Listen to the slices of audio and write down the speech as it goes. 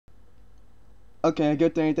Okay,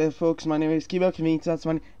 good day there folks, my name is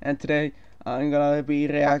KeyBoardComedian, and today I'm gonna be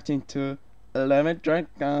reacting to 11 Drunk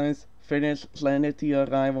Guys Finish Slender to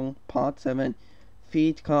Arrival Part 7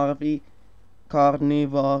 Feed Carnivorous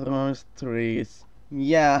Trees.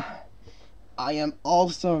 Yeah, I am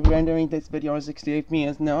also rendering this video on 68p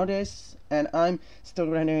as noticed, and I'm still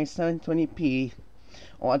rendering 720p.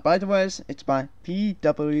 Oh, and by the way, it's by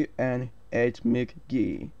PWNH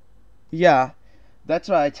McGee. Yeah, that's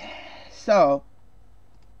right. So,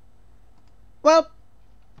 well,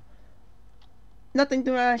 nothing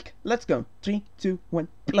to ask. Let's go. 3, 2, 1,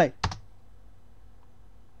 play.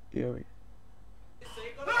 Here we go.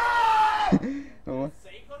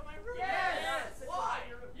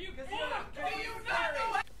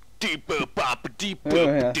 Deeper, pop, deeper, Oh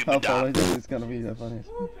yeah, deeper, how funny this is gonna be so funny.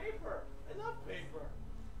 Ooh, paper. I love paper.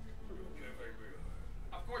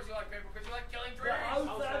 Of course you like paper because you like killing dreams.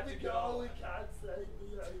 How's that the golly cat say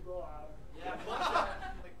me anymore? Yeah,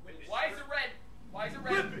 why is it red? Why is it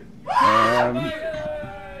red?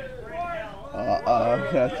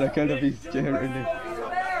 That's gonna be scary.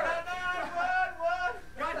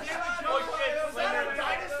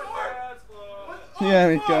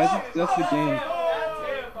 Yeah, guys, it's just a game.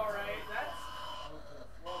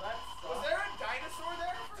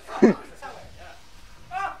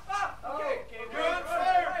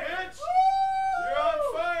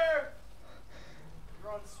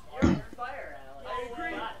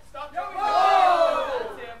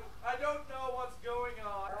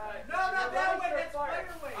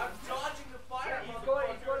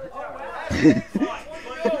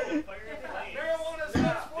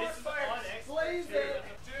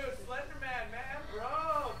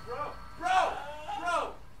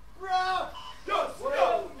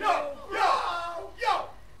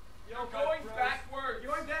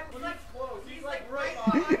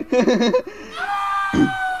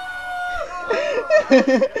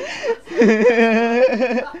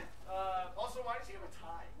 Also, why does he have a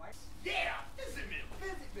tie? Yeah, this is milk.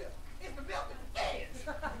 This is milk. It's the milk with fans.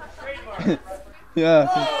 Trademark. Yeah.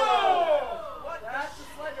 Oh! What? That's the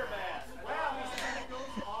Slender Man. Wow, these tentacles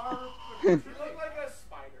are. You look like a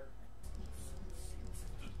spider.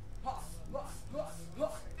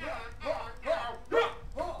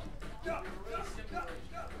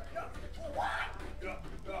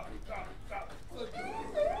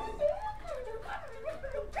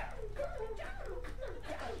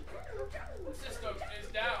 System is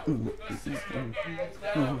down. The system is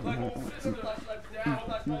down. The whole system is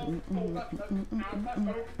down.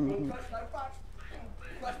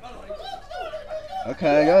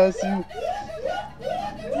 Okay, guys.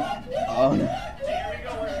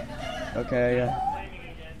 Okay, yeah.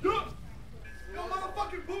 No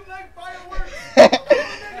motherfucking bootleg fireworks!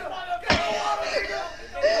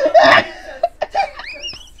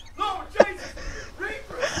 No, Jesus!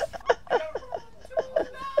 Reapers!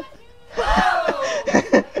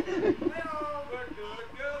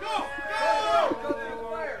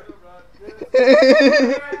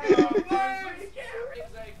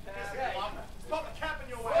 Pop a cap in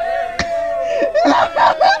your way!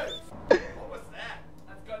 What was that?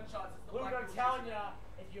 That's gunshots. Luke, I'm telling ya,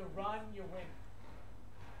 if you run, you win.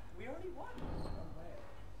 We already won.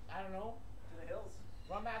 I don't know. To the hills.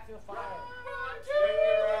 Run back to the fire.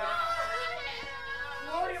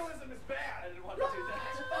 Colonialism is bad. I didn't want to do that.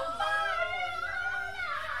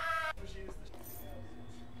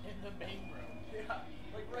 In the main room. Yeah,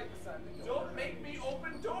 like right beside me. Don't make me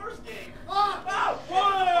open doors, game. Oh! Whoa!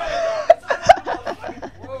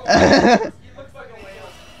 He looks like a whale.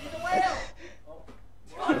 He's a whale.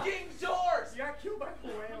 Fucking doors! You got killed by the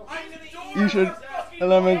whale. I'm the You should,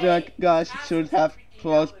 11 Drunk Guys should have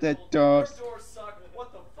closed the doors. Doors suck.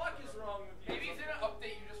 What the fuck is wrong with you? Maybe he's gonna update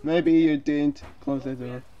you just. Maybe you didn't close the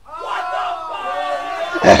door.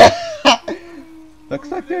 What the fuck? Looks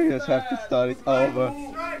like they just have to start it over.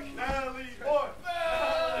 Strike! Valley boy!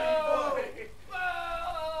 Valley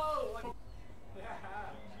boy!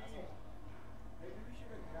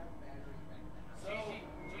 So,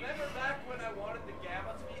 remember back when I wanted the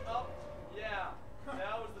gamma to be up? Yeah,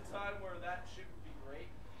 now is the time where that shit would be great.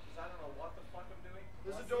 Because I don't know what the fuck I'm doing.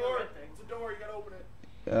 There's a door. It's a door, you gotta open it.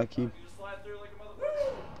 Yeah, keep. You just slide through like a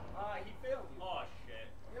motherfucker. He failed you. Oh shit.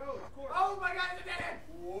 Yo, of course. Oh my god, it's a dead end!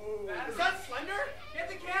 Whoa. Is that Slender? Get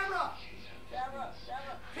the camera! Camera!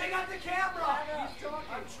 Pick up the camera! He's talking.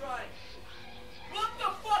 I'm trying. Look the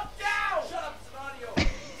fuck down! Shut up, it's an audio.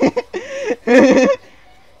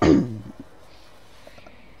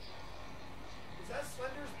 Is that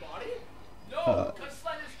Slender's body? No, because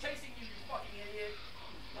Slender's chasing you, you fucking idiot.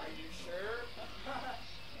 Are you sure?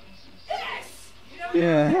 Yes! You know,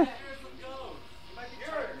 Yeah. here's the ghost. You might be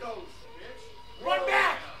tired. Ghost, bitch.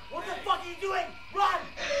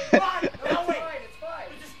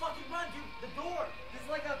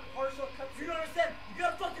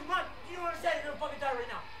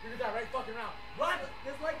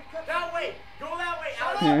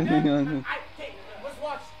 Let's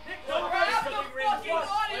watch. Don't grab the fucking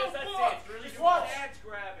audio book! Just watch. Dad's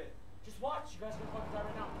grab it. Just watch. You guys can fucking start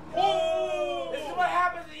right now. Oh! This is what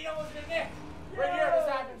happens when you don't listen to Nick. Right here. This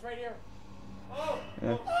happens right here. Oh!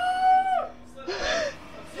 Yeah.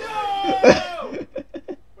 Yo!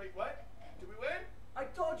 Wait, what? Did we win? I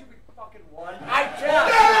told you we fucking won. I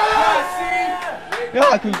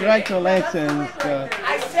Yeah, congratulations.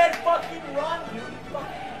 I said fucking run, you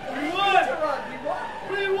fucking. We won!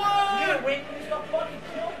 We You won! didn't win. You just got fucking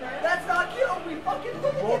killed, man. That's not killed. We fucking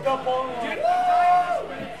won. Woke up all alone.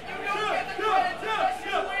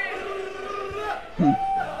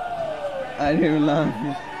 I do love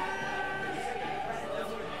you.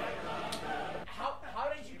 How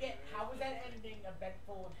did you get? How was that ending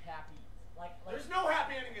eventful and happy? Like There's no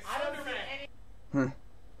happy ending. It's I don't Slender see Man. any.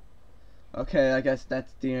 Okay, I guess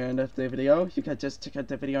that's the end of the video. You can just check out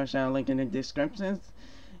the video channel link in the descriptions.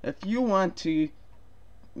 If you want to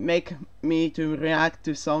make me to react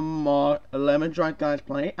to some more Lemon Drop Guys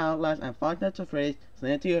play Outlast and Five Nights at Freddy's,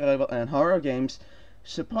 Slender and horror games,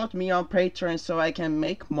 support me on Patreon so I can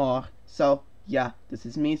make more. So yeah, this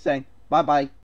is me saying bye bye.